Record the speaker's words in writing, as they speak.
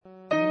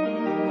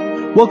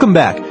Welcome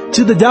back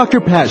to the Dr.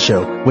 Pat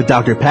Show with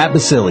Dr. Pat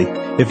Basili.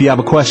 If you have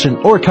a question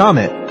or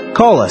comment,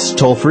 call us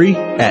toll-free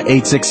at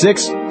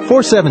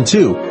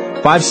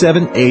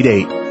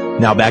 866-472-5788.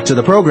 Now back to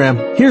the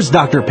program. Here's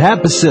Dr.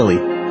 Pat Basili.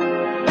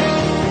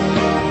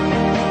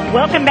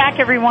 Welcome back,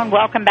 everyone.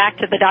 Welcome back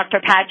to the Dr.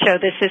 Pat Show.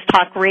 This is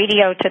Talk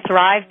Radio to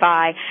Thrive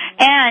By.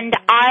 And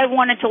I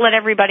wanted to let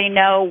everybody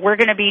know we're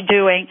going to be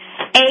doing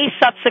a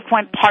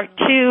subsequent part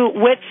 2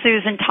 with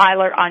Susan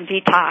Tyler on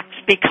detox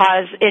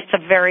because it's a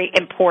very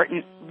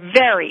important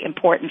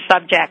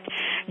subject.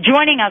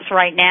 Joining us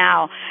right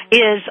now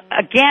is,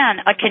 again,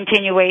 a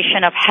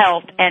continuation of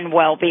health and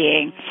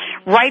well-being.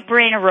 Right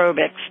brain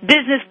aerobics,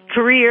 business,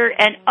 career,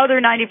 and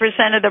other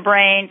 90% of the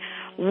brain.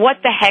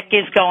 What the heck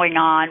is going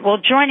on? Well,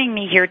 joining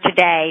me here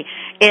today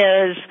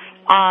is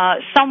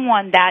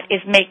someone that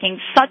is making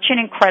such an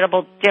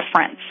incredible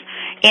difference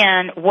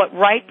in what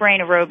right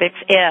brain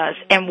aerobics is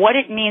and what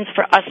it means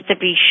for us to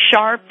be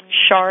sharp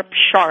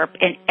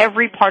in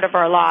every part of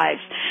our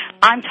lives.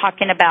 I'm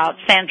talking about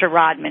Sandra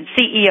Rodman,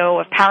 CEO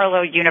of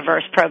Parallel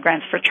Universe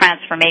Programs for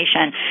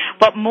Transformation.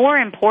 But more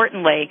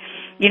importantly,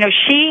 you know,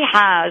 she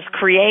has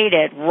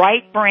created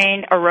right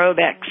brain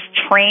aerobics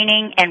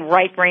training and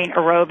right brain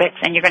aerobics,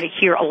 and you're going to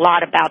hear a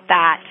lot about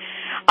that.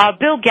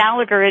 Bill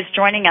Gallagher is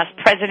joining us,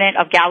 president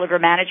of Gallagher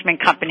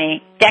Management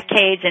Company,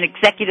 decades in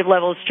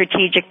executive-level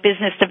strategic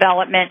business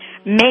development,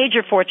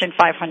 major Fortune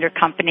 500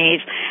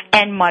 companies,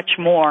 and much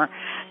more.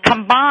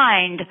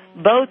 Combined,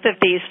 both of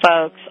these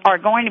folks are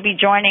going to be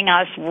joining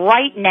us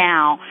right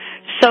now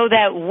so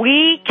that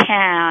we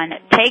can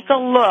take a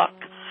look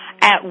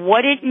at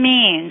what it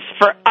means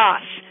for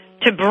us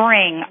to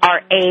bring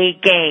our A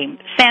game.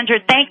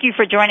 Sandra, thank you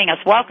for joining us.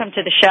 Welcome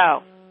to the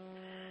show.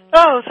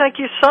 Oh, thank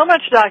you so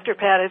much, Dr.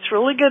 Pat. It's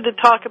really good to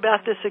talk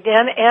about this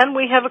again, and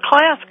we have a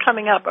class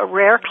coming up, a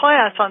rare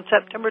class on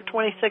September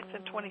 26th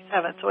and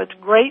 27th, so it's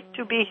great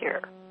to be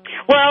here.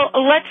 Well,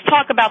 let's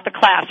talk about the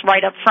class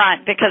right up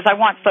front because I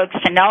want folks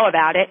to know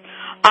about it.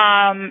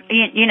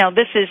 You know,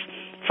 this is,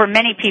 for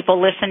many people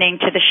listening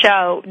to the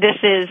show, this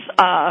is,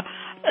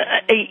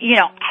 you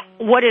know,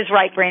 what is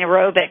right brain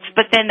aerobics?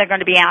 But then they're going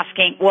to be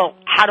asking, well,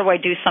 how do I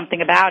do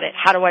something about it?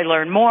 How do I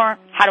learn more?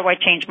 How do I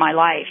change my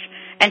life?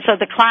 And so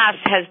the class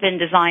has been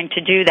designed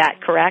to do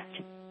that, correct?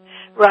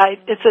 Right.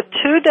 It's a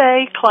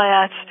 2-day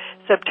class,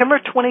 September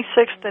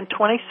 26th and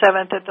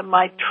 27th at the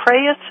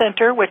Maitreya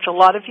Center, which a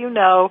lot of you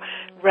know,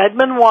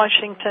 Redmond,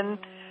 Washington.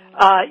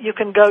 You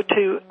can go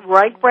to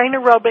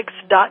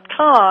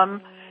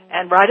rightbrainaerobics.com,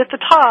 and right at the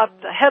top,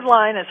 the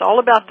headline is all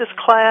about this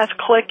class.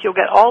 Click, you'll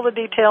get all the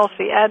details,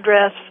 the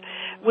address.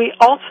 We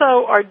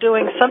also are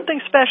doing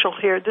something special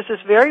here. This is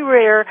very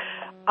rare.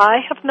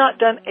 I have not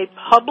done a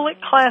public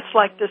class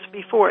like this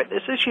before.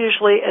 This is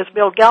usually, as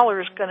Bill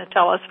Gallagher is going to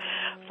tell us,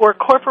 for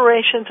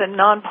corporations and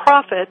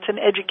nonprofits and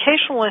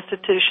educational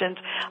institutions.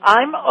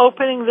 I'm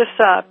opening this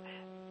up.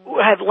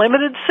 We have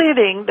limited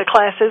seating. The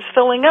class is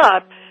filling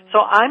up. So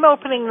I'm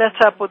opening this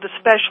up with a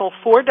special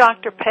for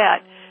Dr.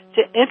 Pat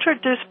to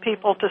introduce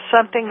people to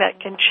something that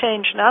can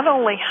change not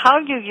only how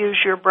you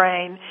use your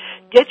brain,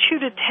 get you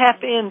to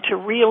tap into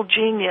real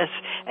genius.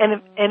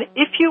 And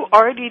if you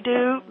already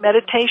do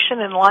meditation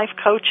and life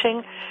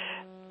coaching,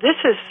 this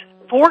is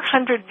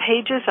 400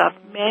 pages of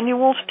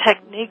manuals,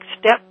 techniques,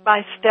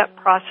 step-by-step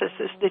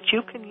processes that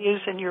you can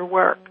use in your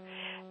work.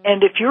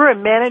 And if you're a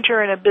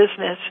manager in a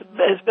business,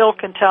 as Bill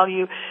can tell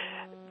you,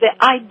 the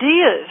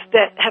ideas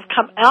that have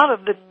come out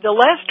of the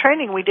last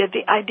training we did,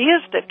 the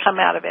ideas that come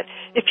out of it.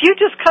 If you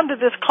just come to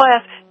this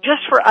class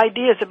just for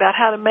ideas about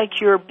how to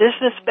make your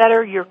business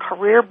better, your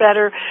career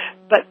better,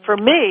 but for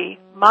me,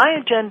 my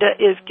agenda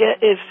is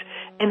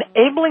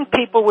enabling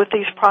people with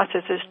these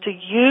processes to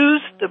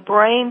use the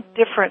brain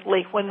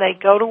differently when they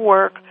go to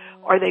work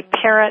or they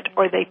parent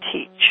or they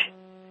teach.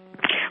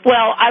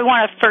 Well, I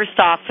want to first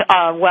off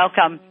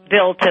welcome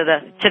Bill to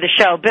the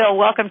show. Bill,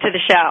 welcome to the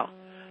show.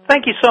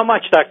 Thank you so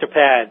much, Dr.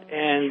 Pat.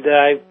 And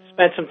I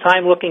spent some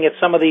time looking at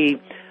some of the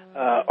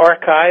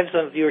archives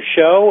of your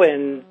show,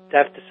 and I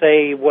have to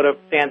say what a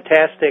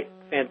fantastic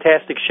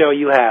show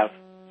you have.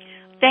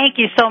 Thank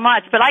you so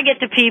much. But I get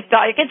to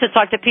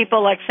talk to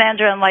people like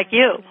Sandra and like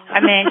you. I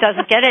mean, it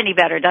doesn't get any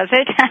better, does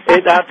it?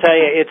 I'll tell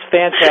you, it's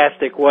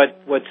fantastic. What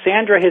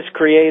Sandra has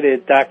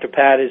created, Dr.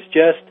 Pat, is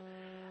just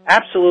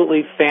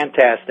absolutely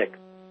fantastic.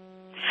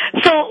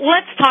 So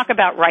let's talk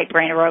about right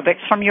brain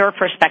aerobics from your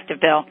perspective,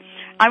 Bill.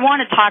 I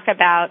want to talk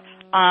about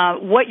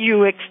what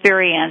you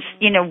experienced.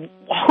 You know,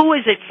 who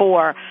is it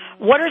for?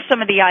 What are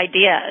some of the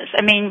ideas?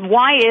 I mean,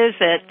 why is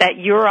it that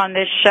you're on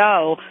this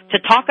show to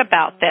talk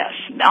about this?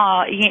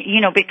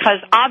 You know,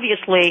 because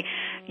obviously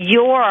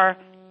your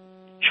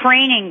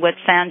training with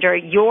Sandra,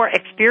 your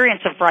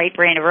experience of right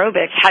brain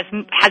aerobics has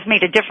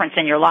made a difference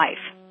in your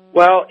life.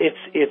 Well,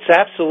 it's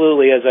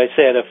absolutely, as I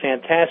said, a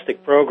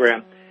fantastic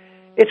program.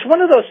 It's one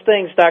of those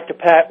things, Dr.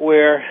 Pat,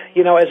 where,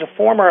 you know, as a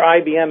former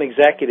IBM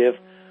executive,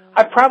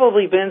 I've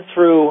probably been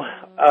through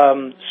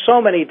so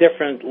many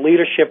different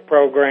leadership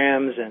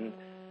programs and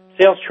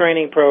sales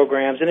training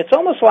programs, and it's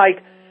almost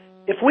like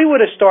if we were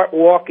to start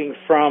walking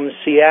from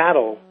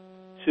Seattle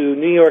to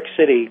New York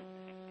City,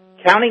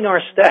 counting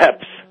our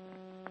steps,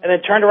 and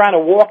then turned around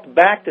and walked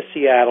back to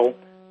Seattle,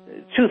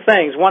 two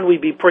things. One,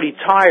 we'd be pretty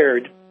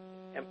tired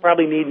and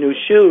probably need new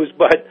shoes,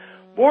 but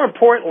more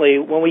importantly,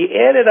 when we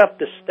added up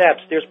the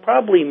steps, there's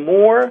probably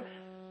more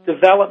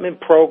development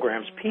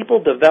programs,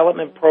 people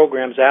development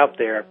programs out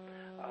there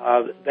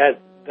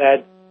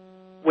that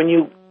when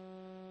you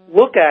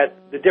look at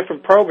the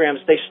different programs,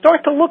 they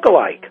start to look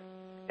alike.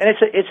 And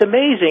it's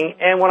amazing.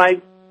 And when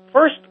I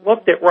first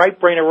looked at Right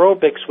Brain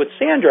Aerobics with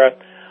Sandra,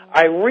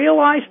 I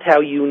realized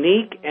how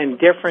unique and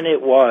different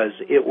it was.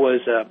 It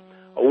was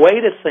a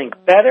way to think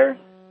better,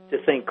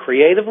 to think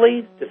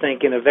creatively, to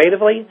think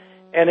innovatively.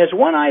 And as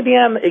one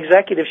IBM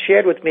executive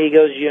shared with me, he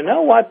goes, you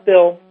know what,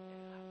 Bill?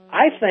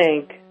 I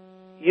think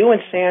you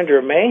and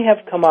Sandra may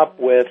have come up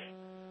with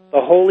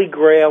the holy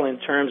grail in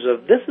terms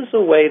of this is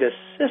a way to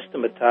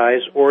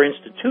systematize or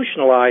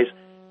institutionalize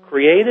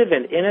creative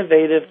and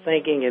innovative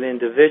thinking in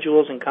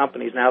individuals and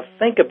companies. Now,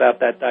 think about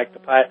that, Dr.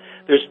 Pat.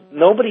 There's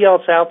nobody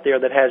else out there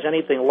that has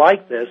anything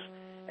like this,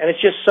 and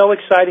it's just so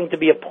exciting to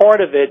be a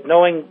part of it,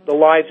 knowing the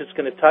lives it's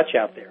going to touch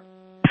out there.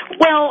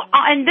 Well,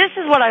 and this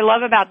is what I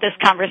love about this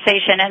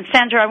conversation. And,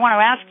 Sandra, I want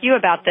to ask you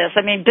about this.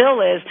 I mean,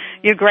 Bill is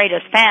your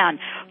greatest fan.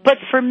 But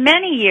for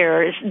many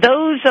years,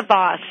 those of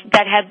us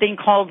that have been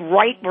called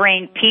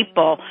right-brain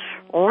people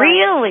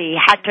really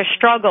had to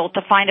struggle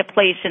to find a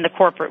place in the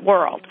corporate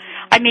world.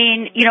 I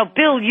mean, you know,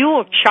 Bill, you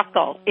will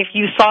chuckle if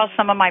you saw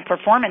some of my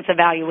performance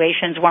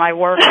evaluations when I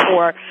worked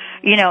for,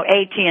 you know,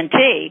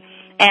 AT&T.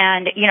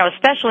 And, you know,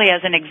 especially as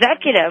an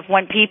executive,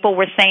 when people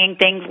were saying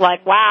things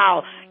like,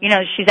 wow, you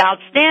know, she's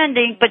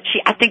outstanding, but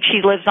I think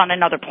she lives on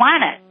another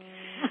planet.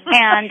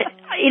 And,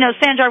 you know,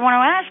 Sandra, I want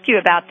to ask you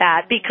about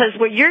that, because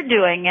what you're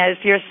doing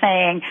is you're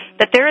saying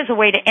that there is a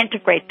way to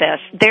integrate this.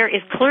 There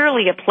is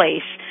clearly a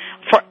place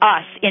for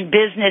us in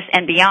business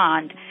and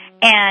beyond.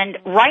 And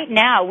right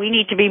now, we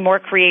need to be more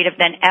creative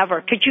than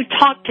ever. Could you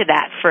talk to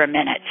that for a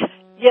minute?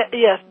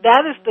 Yes,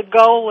 that is the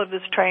goal of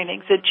this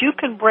training, that you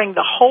can bring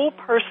the whole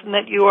person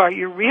that you are,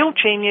 your real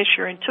genius,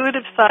 your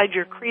intuitive side,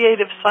 your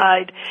creative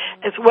side,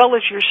 as well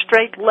as your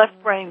straight left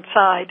brain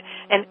side,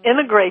 and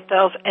integrate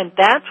those, and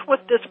that's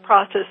what this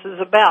process is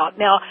about.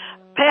 Now,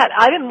 Pat,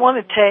 I didn't want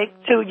to take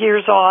 2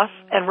 years off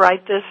and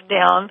write this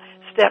down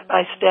step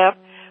by step,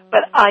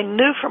 but I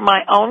knew from my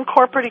own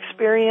corporate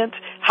experience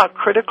how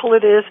critical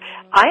it is.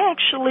 I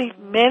actually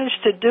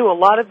managed to do a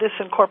lot of this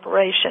in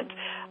corporations.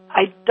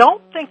 I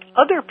don't think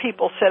other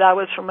people said I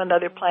was from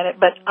another planet,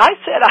 but I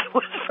said I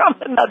was from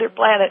another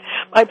planet.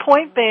 My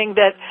point being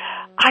that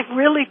I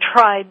really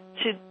tried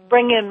to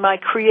bring in my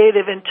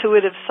creative,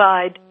 intuitive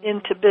side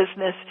into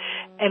business.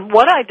 And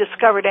what I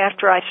discovered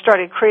after I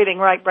started creating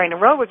Right Brain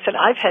Aerobics, and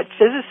I've had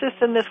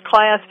physicists in this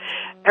class,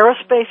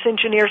 aerospace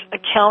engineers,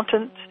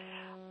 accountants,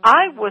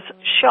 I was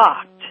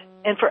shocked.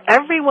 And for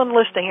everyone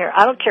listening here,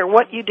 I don't care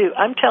what you do,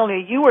 I'm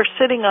telling you, you are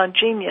sitting on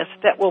genius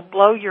that will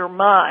blow your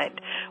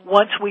mind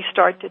once we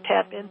start to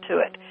tap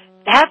into it.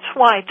 That's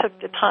why I took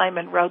the time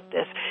and wrote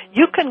this.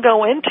 You can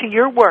go into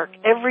your work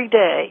every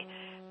day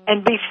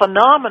and be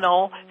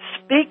phenomenal.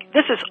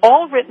 This is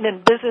all written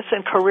in business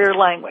and career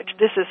language.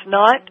 This is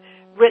not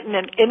written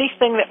in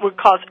anything that would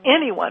cause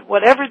anyone,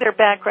 whatever their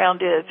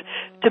background is,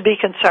 to be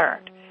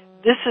concerned.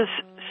 This is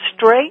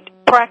straight,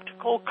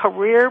 practical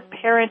career,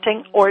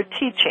 parenting, or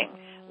teaching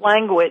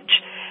language,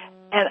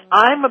 and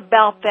I'm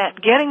about that,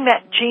 getting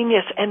that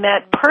genius and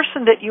that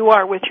person that you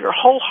are with your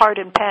whole heart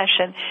and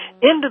passion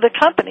into the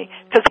company.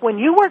 Because when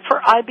you work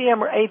for IBM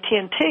or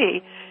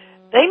AT&T,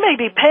 they may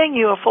be paying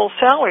you a full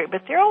salary,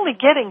 but they're only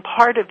getting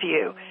part of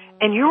you,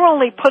 and you're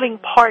only putting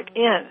part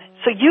in.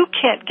 So you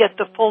can't get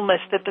the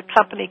fullness that the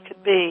company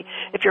could be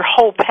if your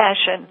whole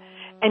passion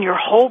and your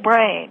whole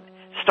brain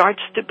starts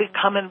to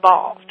become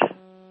involved.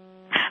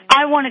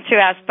 I wanted to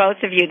ask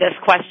both of you this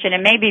question,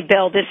 and maybe,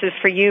 Bill, this is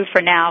for you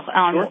for now.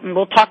 Sure.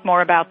 We'll talk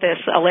more about this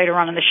later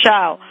on in the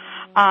show.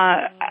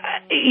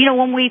 You know,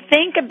 when we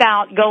think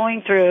about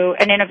going through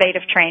an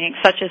innovative training,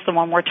 such as the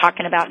one we're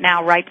talking about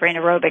now, Right Brain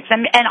Aerobics,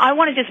 and I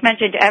want to just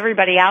mention to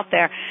everybody out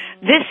there,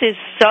 this is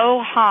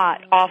so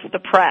hot off the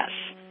press.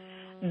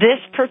 This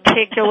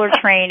particular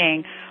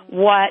training,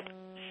 what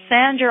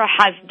Sandra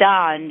has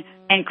done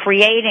in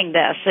creating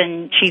this,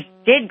 and she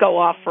did go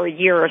off for a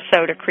year or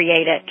so to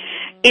create it,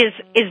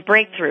 is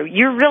breakthrough.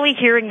 You're really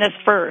hearing this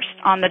first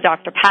on the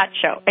Dr. Pat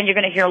Show, and you're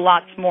going to hear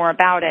lots more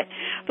about it.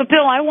 But,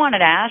 Bill, I wanted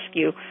to ask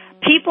you,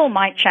 people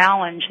might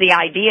challenge the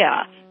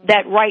idea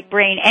that right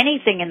brain,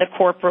 anything in the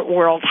corporate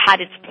world,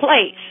 had its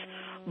place,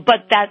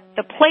 but that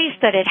the place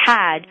that it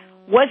had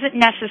wasn't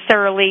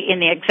necessarily in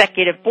the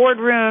executive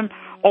boardroom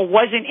or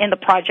wasn't in the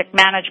project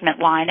management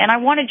line. And I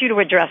wanted you to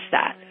address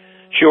that.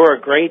 Sure.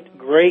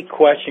 Great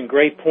question.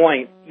 Great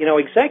point. You know,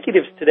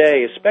 executives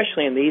today,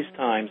 especially in these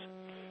times,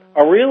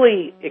 are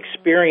really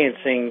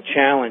experiencing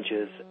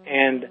challenges,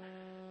 and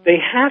they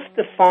have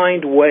to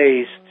find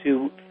ways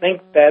to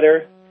think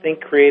better,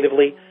 think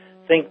creatively,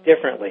 think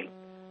differently.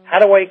 How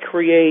do I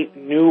create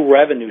new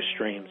revenue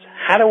streams?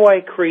 How do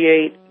I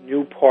create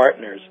new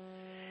partners?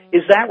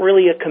 Is that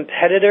really a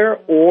competitor,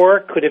 or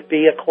could it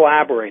be a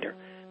collaborator?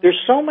 there's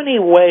so many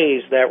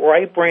ways that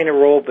Right Brain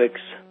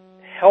Aerobics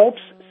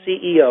helps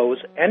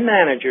CEOs and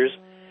managers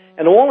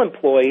and all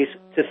employees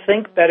to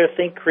think better,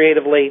 think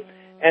creatively.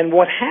 And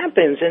what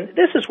happens, and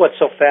this is what's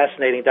so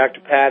fascinating, Dr.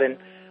 Pat, and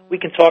we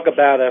can talk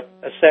about a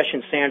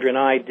session Sandra and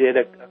I did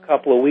a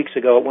couple of weeks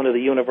ago at one of the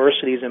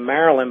universities in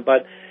Maryland,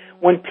 but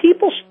when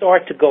people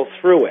start to go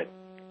through it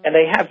and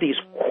they have these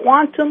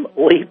quantum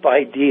leap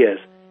ideas,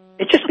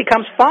 it just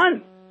becomes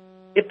fun.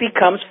 It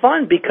becomes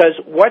fun because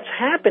what's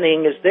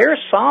happening is they're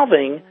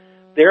solving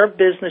their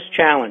business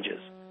challenges,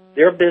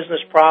 their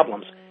business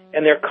problems,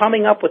 and they're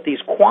coming up with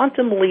these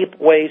quantum leap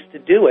ways to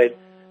do it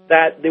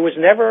that there was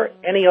never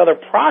any other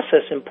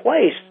process in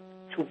place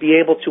to be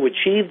able to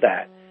achieve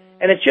that.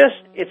 And it's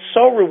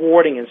so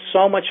rewarding and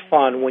so much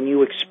fun when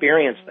you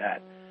experience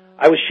that.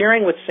 I was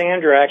sharing with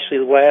Sandra actually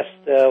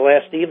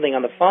last evening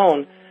on the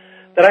phone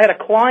that I had a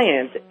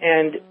client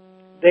and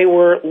they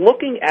were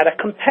looking at a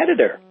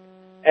competitor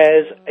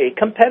as a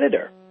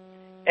competitor.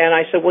 And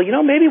I said, well,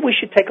 maybe we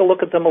should take a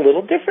look at them a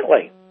little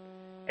differently.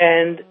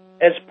 And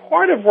as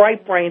part of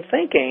right brain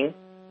thinking,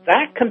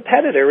 that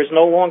competitor is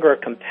no longer a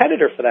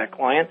competitor for that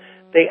client.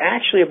 They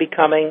actually are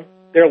becoming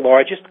their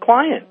largest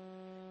client.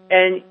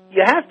 And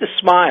you have to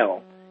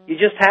smile. You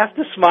just have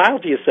to smile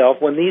to yourself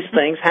when these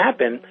things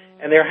happen,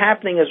 and they're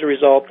happening as a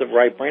result of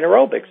right brain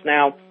aerobics.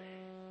 Now,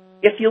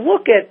 if you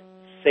look at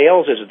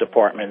sales as a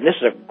department, and this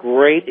is a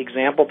great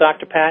example,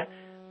 Dr. Pat,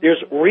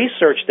 there's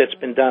research that's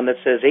been done that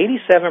says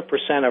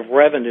 87% of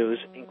revenues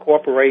in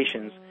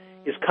corporations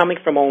is coming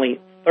from only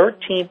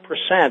 13%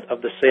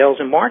 of the sales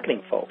and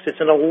marketing folks. It's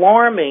an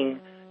alarming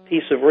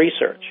piece of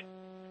research.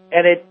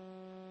 And it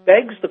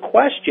begs the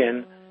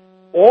question,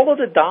 all of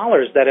the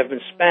dollars that have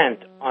been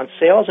spent on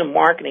sales and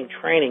marketing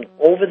training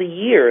over the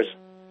years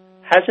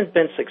hasn't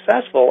been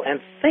successful, and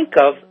think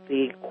of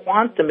the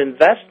quantum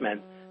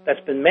investment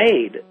that's been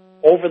made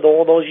over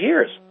all those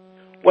years.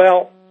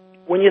 Well,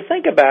 when you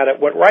think about it,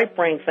 what right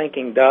brain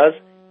thinking does,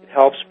 it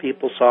helps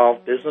people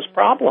solve business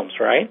problems,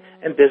 right,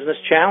 and business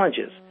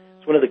challenges.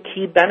 It's one of the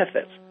key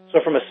benefits. So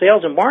from a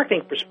sales and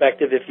marketing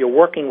perspective, if you're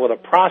working with a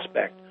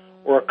prospect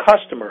or a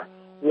customer,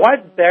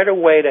 what better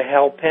way to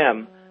help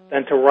him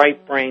than to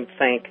right brain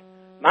think,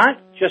 not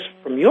just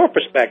from your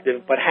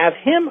perspective, but have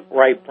him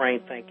right brain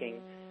thinking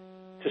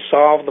to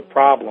solve the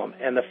problem.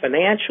 And the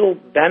financial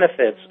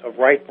benefits of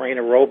right brain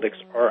aerobics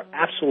are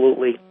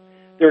absolutely,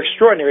 they're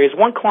extraordinary. As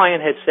one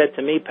client had said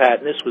to me, Pat,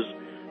 and this was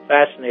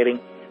fascinating,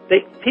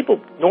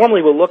 people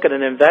normally will look at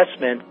an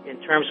investment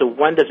in terms of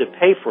when does it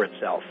pay for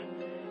itself.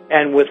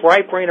 And with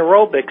right brain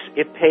aerobics,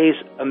 it pays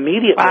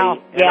immediately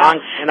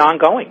and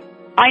ongoing.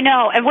 I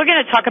know, and we're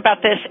going to talk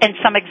about this in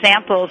some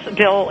examples,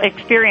 Bill,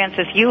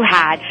 experiences you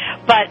had,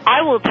 but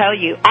I will tell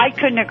you, I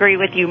couldn't agree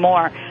with you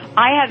more.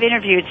 I have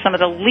interviewed some of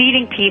the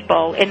leading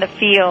people in the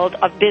field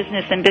of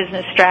business and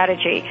business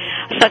strategy,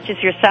 such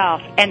as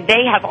yourself, and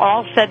they have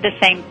all said the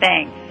same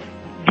thing.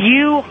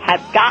 You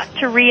have got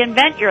to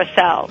reinvent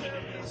yourselves,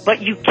 but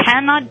you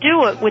cannot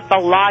do it with the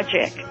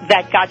logic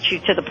that got you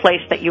to the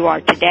place that you are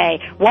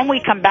today. When we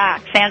come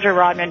back, Sandra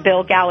Rodman,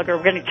 Bill Gallagher,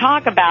 we're going to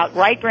talk about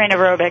right brain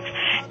aerobics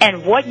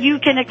and what you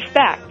can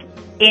expect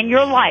in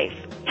your life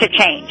to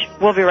change.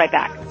 We'll be right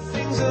back.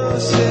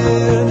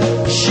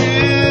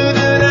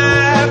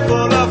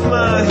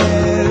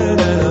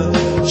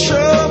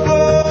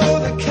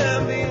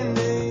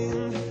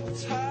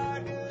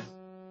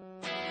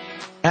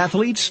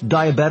 Athletes,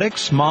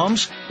 diabetics,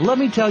 moms, let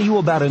me tell you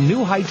about a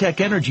new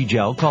high-tech energy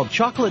gel called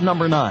Chocolate No.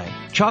 9.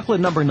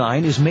 Chocolate No.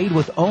 9 is made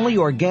with only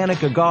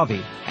organic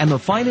agave and the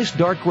finest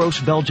dark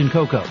roast Belgian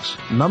cocos.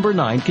 No.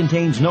 9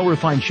 contains no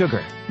refined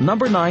sugar. No.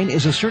 9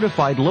 is a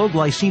certified low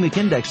glycemic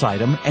index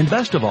item, and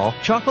best of all,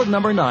 Chocolate No.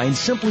 9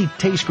 simply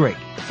tastes great.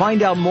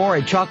 Find out more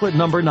at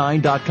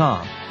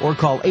chocolatenumber9.com or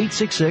call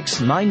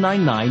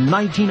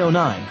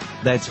 866-999-1909.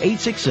 That's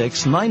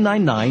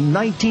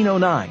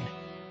 866-999-1909.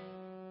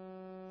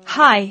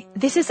 Hi,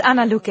 this is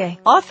Ana Luque,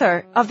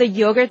 author of The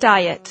Yogurt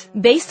Diet.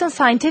 Based on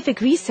scientific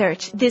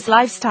research, this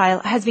lifestyle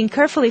has been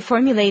carefully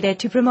formulated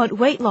to promote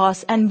weight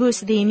loss and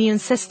boost the immune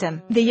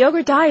system. The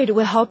Yogurt Diet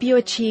will help you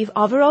achieve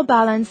overall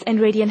balance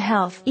and radiant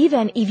health,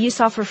 even if you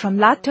suffer from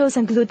lactose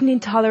and gluten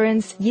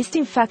intolerance, yeast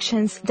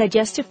infections,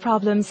 digestive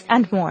problems,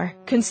 and more.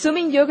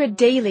 Consuming yogurt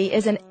daily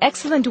is an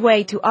excellent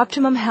way to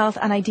optimum health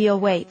and ideal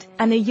weight.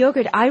 And the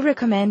yogurt I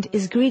recommend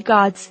is Greek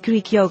God's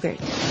Greek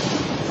Yogurt.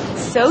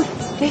 So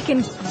thick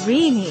and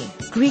creamy.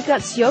 Greek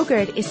God's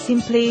yogurt is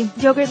simply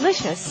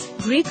yogurtlicious.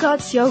 Greek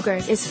God's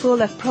yogurt is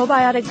full of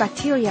probiotic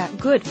bacteria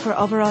good for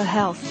overall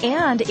health.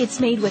 And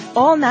it's made with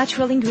all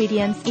natural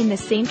ingredients in the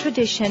same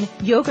tradition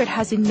yogurt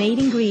has been made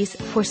in Greece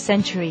for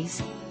centuries.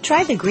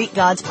 Try the Greek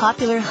God's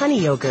popular honey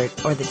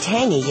yogurt or the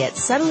tangy yet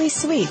subtly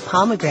sweet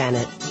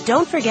pomegranate.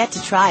 Don't forget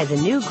to try the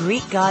new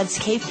Greek God's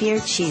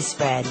kefir cheese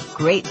spread.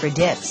 Great for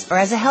dips or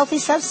as a healthy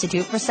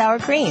substitute for sour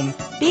cream.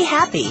 Be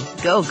happy.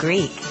 Go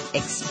Greek.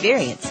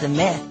 Experience the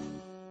myth.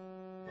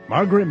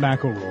 Margaret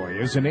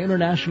McElroy is an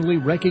internationally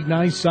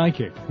recognized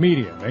psychic,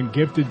 medium, and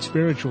gifted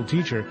spiritual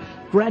teacher,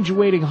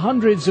 graduating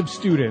hundreds of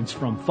students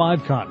from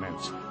 5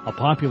 continents. A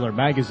popular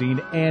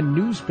magazine and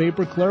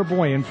newspaper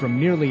clairvoyant from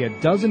nearly a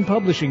dozen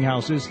publishing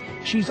houses,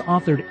 she's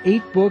authored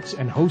 8 books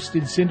and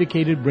hosted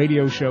syndicated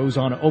radio shows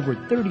on over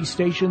 30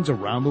 stations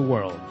around the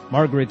world.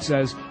 Margaret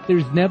says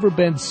there's never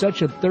been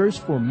such a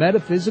thirst for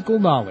metaphysical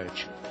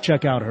knowledge.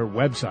 Check out her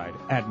website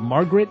at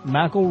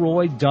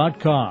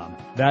margaretmcelroy.com.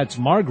 That's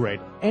Margaret,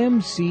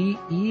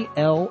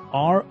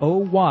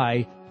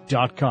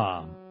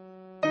 MCELROY.com.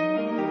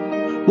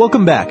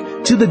 Welcome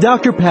back to the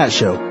Dr. Pat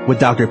Show with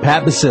Dr.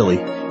 Pat Basili.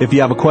 If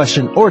you have a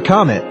question or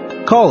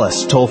comment, call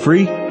us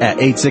toll-free at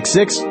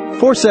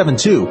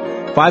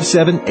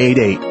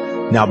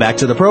 866-472-5788. Now back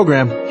to the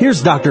program.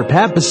 Here's Dr.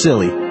 Pat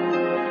Basili.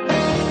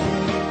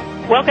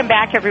 Welcome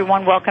back,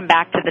 everyone. Welcome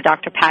back to the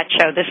Dr. Pat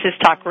Show. This is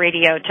Talk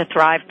Radio to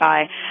Thrive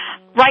By.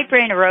 Right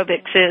brain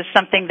aerobics is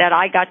something that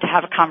I got to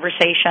have a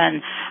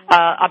conversation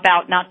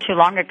about not too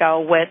long ago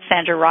with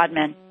Sandra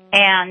Rodman.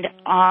 And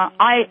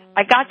I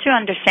got to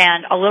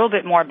understand a little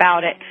bit more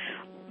about it.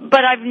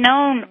 But I've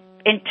known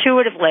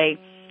intuitively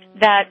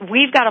that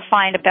we've got to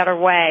find a better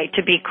way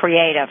to be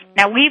creative.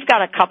 Now, we've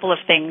got a couple of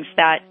things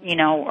that,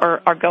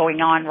 are going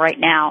on right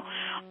now.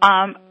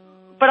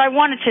 But I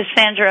wanted to,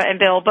 Sandra and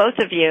Bill, both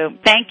of you,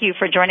 thank you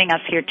for joining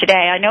us here today.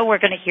 I know we're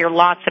going to hear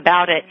lots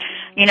about it.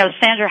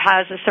 Sandra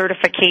has a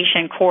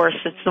certification course.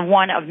 It's the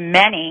one of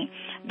many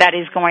that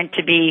is going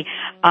to be,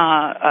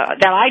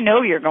 that I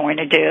know you're going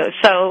to do.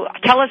 So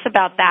tell us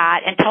about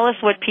that and tell us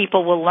what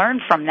people will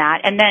learn from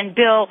that. And then,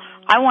 Bill,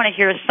 I want to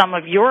hear some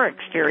of your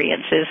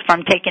experiences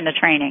from taking the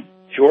training.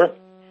 Sure.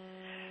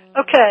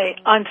 Okay,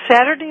 on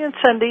Saturday and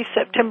Sunday,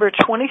 September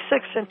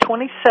 26th and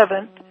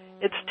 27th,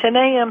 it's 10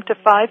 a.m. to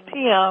 5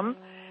 p.m.,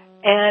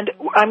 and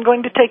I'm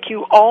going to take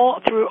you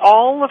all through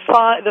all the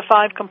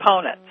five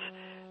components,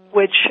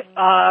 which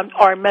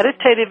are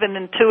meditative and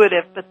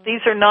intuitive, but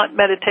these are not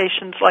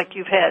meditations like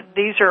you've had.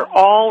 These are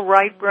all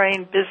right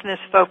brain,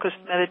 business-focused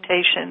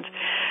meditations.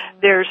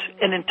 There's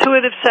an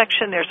intuitive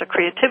section, there's a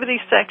creativity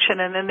section,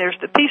 and then there's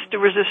the piece de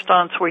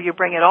resistance where you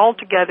bring it all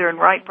together in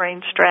right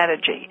brain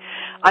strategy.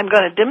 I'm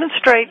going to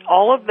demonstrate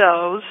all of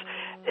those.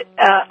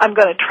 I'm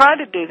going to try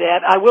to do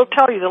that. I will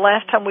tell you, the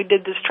last time we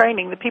did this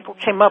training, the people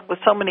came up with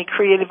so many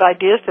creative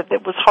ideas that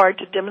it was hard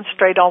to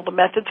demonstrate all the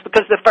methods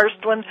because the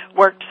first one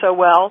worked so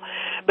well.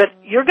 But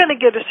you're going to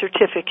get a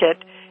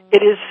certificate.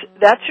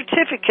 That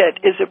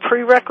certificate is a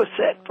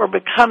prerequisite for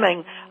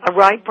becoming a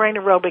right brain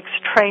aerobics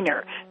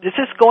trainer. This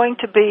is going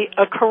to be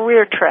a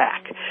career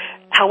track.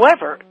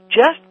 However,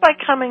 just by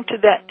coming to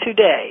that 2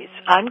 days,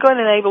 I'm going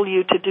to enable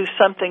you to do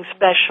something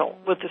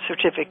special with the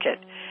certificate.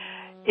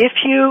 If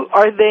you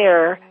are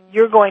there,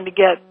 you're going to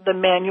get the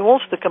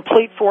manuals, the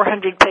complete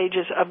 400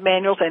 pages of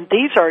manuals, and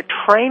these are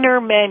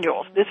trainer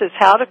manuals. This is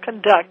how to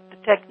conduct the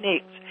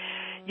techniques.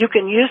 You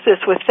can use this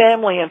with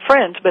family and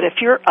friends, but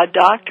if you're a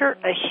doctor,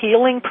 a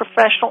healing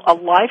professional, a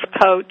life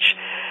coach,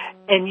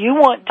 and you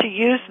want to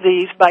use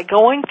these by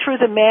going through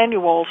the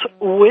manuals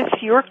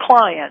with your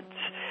clients,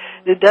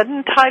 it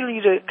doesn't entitle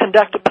you to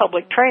conduct a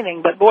public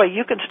training, but boy,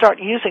 you can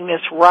start using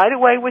this right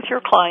away with your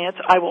clients.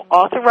 I will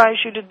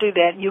authorize you to do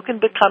that. You can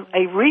become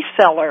a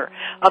reseller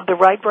of the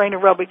Right Brain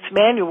Aerobics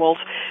manuals,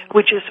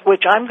 which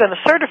I'm going to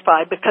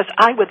certify because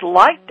I would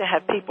like to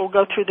have people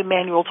go through the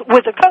manuals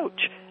with a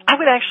coach. I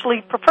would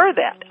actually prefer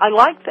that. I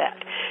like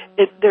that.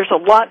 There's a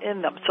lot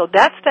in them. So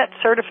that's that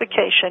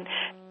certification.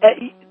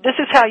 This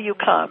is how you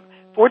come.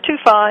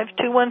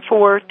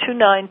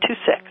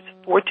 425-214-2926.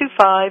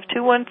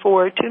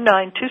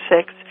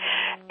 425-214-2926,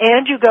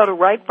 and you go to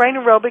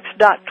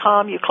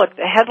rightbrainaerobics.com. You click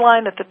the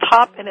headline at the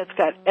top, and it's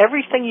got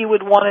everything you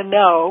would want to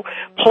know,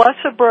 plus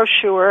a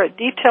brochure, a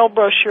detailed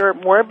brochure,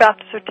 more about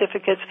the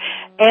certificates,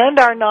 and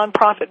our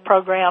nonprofit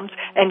programs.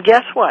 And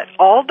guess what?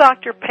 All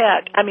Dr.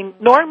 Pat,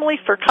 normally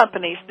for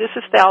companies, this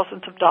is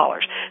thousands of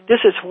dollars.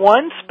 This is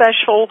one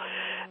special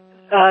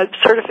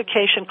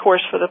certification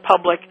course for the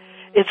public.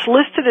 It's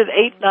listed at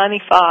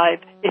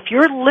 $895. If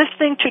you're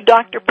listening to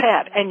Dr.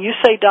 Pat and you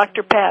say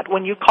Dr. Pat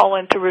when you call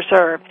in to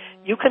reserve,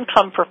 you can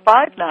come for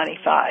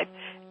 $595.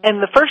 And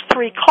the first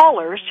 3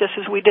 callers, just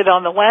as we did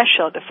on the last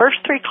show, the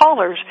first 3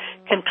 callers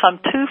can come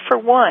 2 for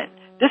 1.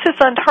 This is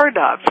unheard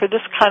of for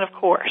this kind of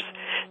course.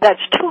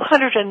 That's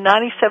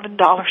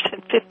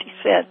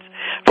 $297.50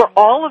 for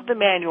all of the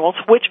manuals,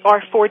 which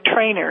are for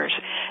trainers,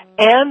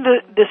 and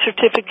the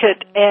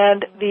certificate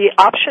and the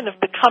option of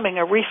becoming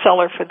a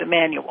reseller for the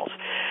manuals.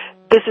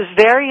 This is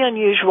very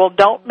unusual.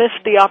 Don't miss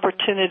the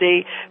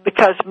opportunity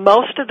because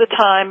most of the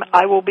time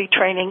I will be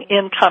training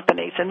in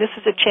companies, and this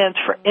is a chance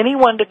for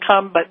anyone to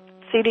come, but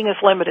seating is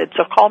limited,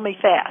 so call me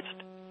fast.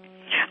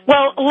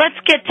 Well, let's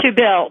get to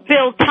Bill.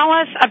 Bill, tell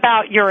us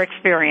about your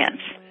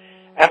experience.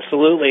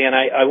 Absolutely, and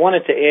I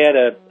wanted to add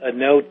a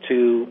note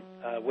to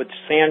what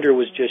Sandra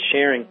was just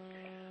sharing.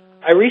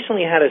 I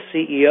recently had a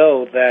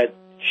CEO that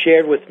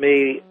shared with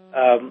me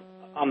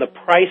on the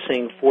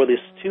pricing for this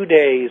 2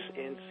 days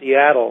in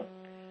Seattle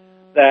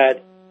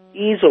that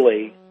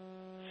easily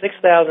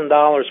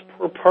 $6,000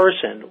 per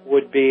person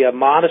would be a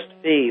modest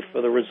fee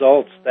for the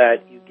results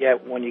that you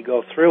get when you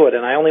go through it.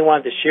 And I only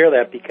wanted to share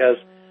that because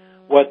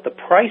what the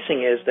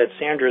pricing is that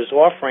Sandra is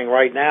offering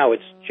right now,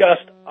 it's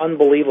just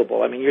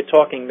unbelievable. I mean, you're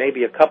talking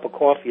maybe a cup of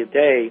coffee a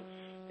day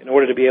in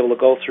order to be able to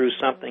go through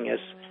something as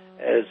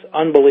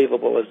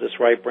unbelievable as this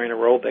right brain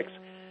aerobics.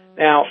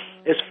 Now,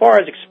 as far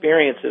as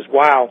experiences,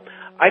 wow,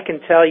 I can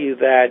tell you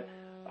that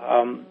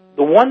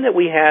the one that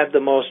we had the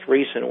most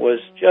recent was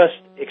just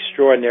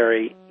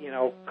extraordinary. You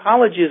know,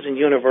 colleges and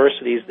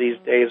universities these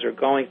days are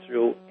going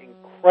through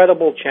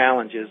incredible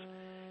challenges.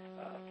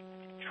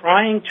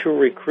 Trying to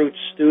recruit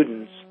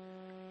students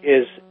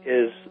is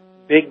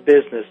big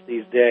business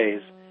these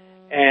days,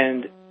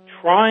 and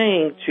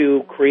trying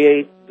to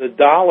create the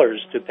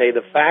dollars to pay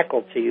the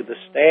faculty, the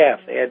staff,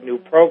 add new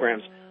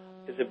programs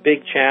is a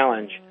big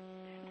challenge.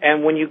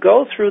 And when you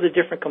go through the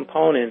different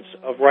components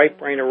of right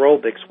brain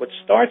aerobics, what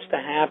starts to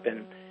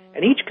happen,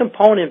 and each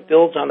component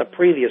builds on the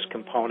previous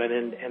component,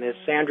 and as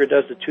Sandra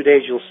does the 2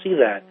 days, you'll see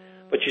that.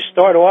 But you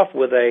start off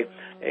with a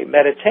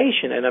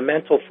meditation and a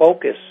mental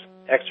focus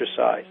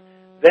exercise.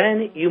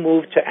 Then you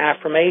move to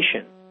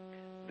affirmation.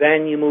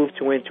 Then you move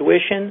to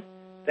intuition,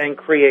 then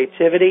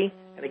creativity,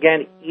 and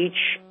again,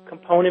 each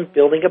component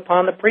building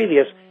upon the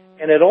previous,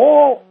 and it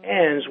all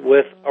ends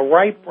with a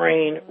right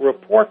brain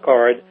report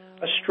card,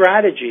 a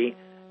strategy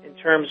in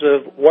terms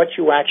of what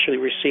you actually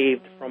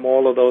received from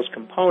all of those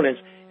components.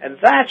 And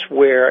that's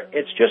where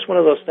it's just one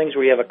of those things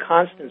where you have a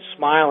constant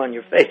smile on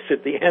your face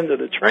at the end of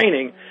the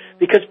training,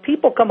 because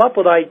people come up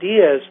with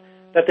ideas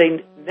that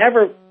they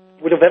never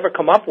would have ever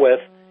come up with,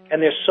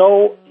 and they're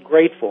so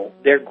grateful.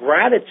 Their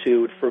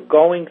gratitude for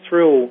going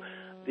through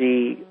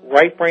the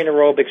right brain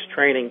aerobics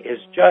training is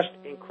just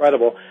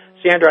incredible.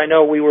 Sandra, I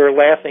know we were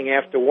laughing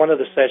after one of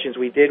the sessions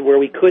we did where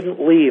we couldn't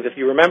leave. If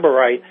you remember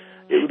right,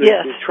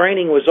 the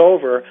training was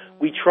over.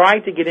 We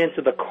tried to get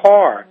into the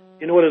car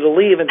in order to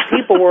leave, and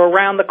people were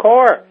around the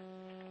car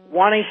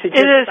wanting to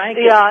just thank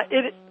us.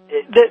 Yeah,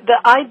 the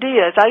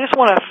idea is, I just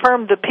want to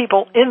affirm the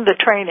people in the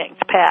trainings,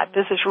 Pat.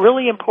 This is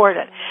really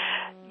important.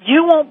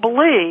 You won't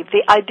believe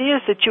the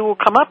ideas that you will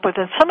come up with,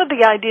 and some of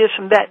the ideas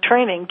from that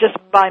training, just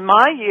by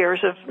my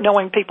years of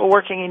knowing people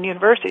working in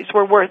universities,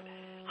 were worth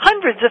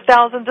hundreds of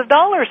thousands of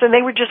dollars, and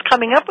they were just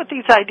coming up with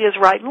these ideas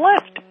right and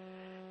left.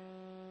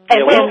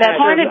 And that's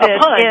part of this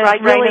is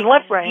right brain and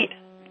left brain.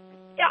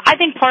 I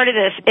think part of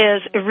this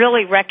is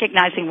really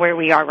recognizing where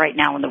we are right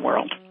now in the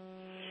world.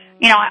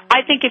 You know,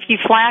 I think if you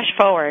flash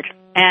forward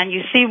and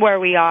you see where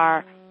we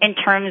are in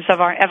terms of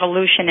our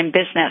evolution in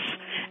business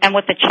and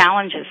what the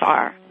challenges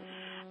are,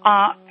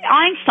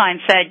 Einstein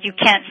said you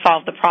can't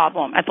solve the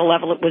problem at the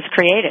level it was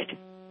created.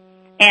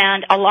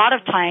 And a lot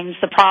of times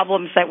the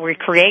problems that we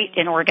create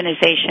in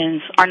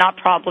organizations are not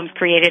problems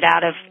created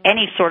out of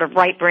any sort of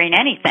right brain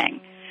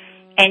anything.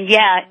 And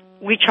yet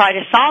we try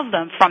to solve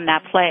them from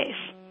that place.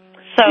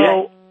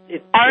 So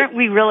aren't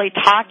we really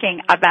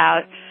talking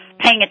about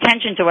paying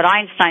attention to what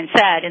Einstein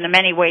said in the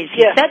many ways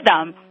he said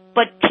them,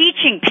 but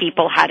teaching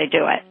people how to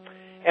do it?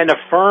 And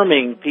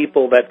affirming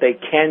people that they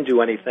can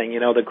do anything. You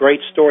know, the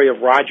great story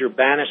of Roger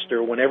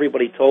Bannister when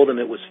everybody told him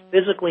it was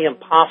physically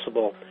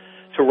impossible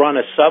to run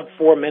a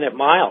sub-4-minute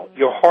mile.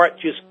 Your heart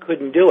just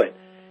couldn't do it.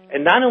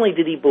 And not only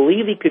did he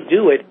believe he could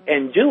do it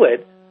and do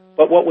it,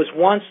 but what was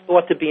once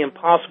thought to be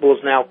impossible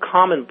is now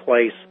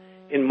commonplace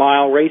in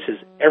mile races.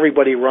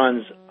 Everybody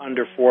runs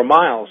under 4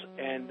 miles.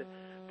 And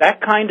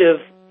that kind of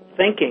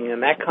thinking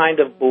and that kind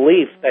of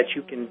belief that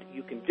you can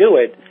do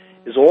it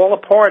is all a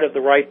part of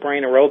the right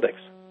brain aerobics.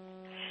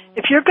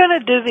 If you're going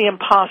to do the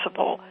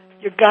impossible,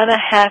 you're going to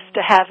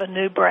have a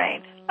new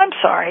brain. I'm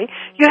sorry.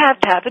 You have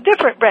to have a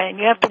different brain.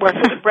 You have to work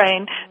with a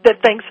brain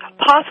that thinks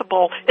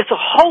possible. It's a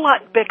whole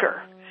lot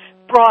bigger,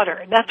 broader.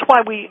 And that's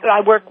why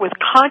I work with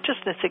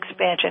consciousness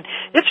expansion.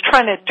 It's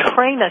trying to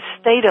train a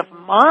state of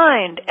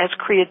mind as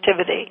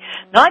creativity,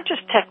 not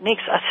just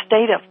techniques, a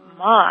state of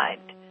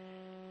mind.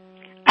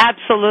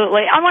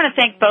 Absolutely. I want to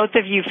thank both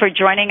of you for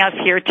joining us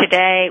here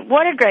today.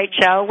 What a great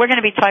show. We're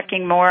going to be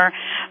talking more.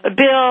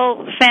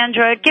 Bill,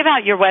 Sandra, give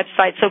out your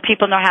website so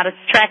people know how to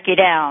track you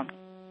down.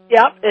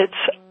 Yep, it's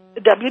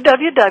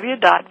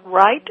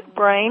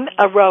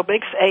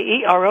www.rightbrainaerobics,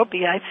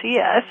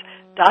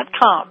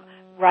 AEROBICS.com.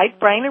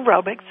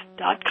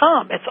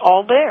 rightbrainaerobics.com. It's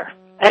all there.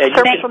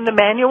 Excerpts from the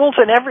manuals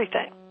and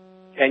everything.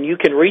 And you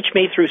can reach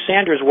me through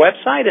Sandra's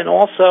website, and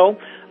also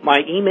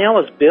my email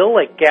is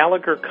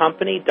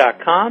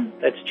bill@GallagherCompany.com.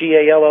 That's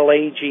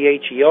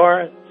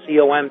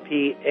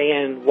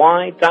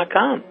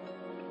GallagherCompany.com.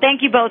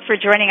 Thank you both for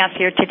joining us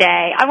here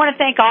today. I want to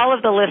thank all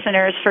of the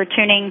listeners for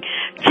tuning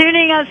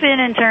us in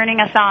and turning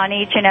us on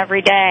each and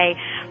every day.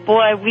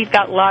 Boy, we've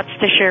got lots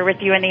to share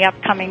with you in the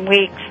upcoming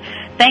weeks.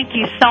 Thank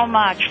you so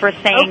much for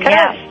saying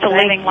yes to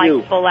living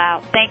life full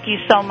out. Thank you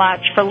so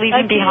much for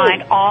leaving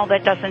behind all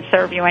that doesn't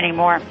serve you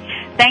anymore.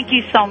 Thank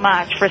you so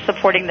much for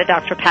supporting the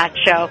Dr. Pat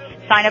Show.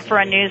 Sign up for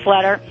a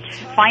newsletter.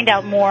 Find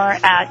out more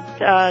at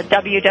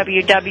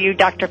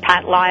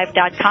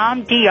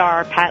www.drpatlive.com,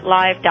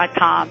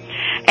 drpatlive.com.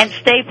 And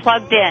stay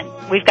plugged in.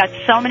 We've got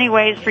so many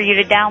ways for you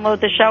to download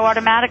the show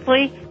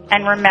automatically.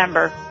 And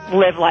remember,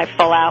 live life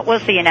full out. We'll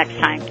see you next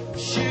time.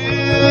 Shoot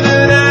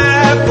an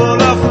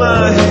apple off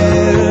my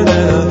head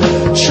and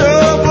a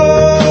trouble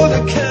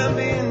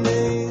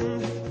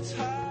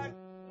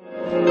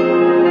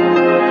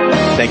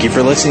Thank you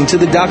for listening to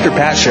The Dr.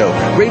 Pat Show,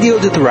 radio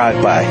to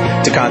thrive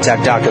by. To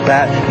contact Dr.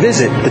 Pat,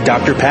 visit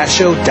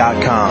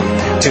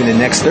thedrpatshow.com. Tune in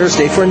next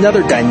Thursday for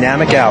another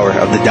dynamic hour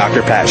of The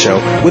Dr. Pat Show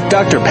with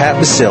Dr. Pat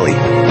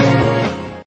Basile.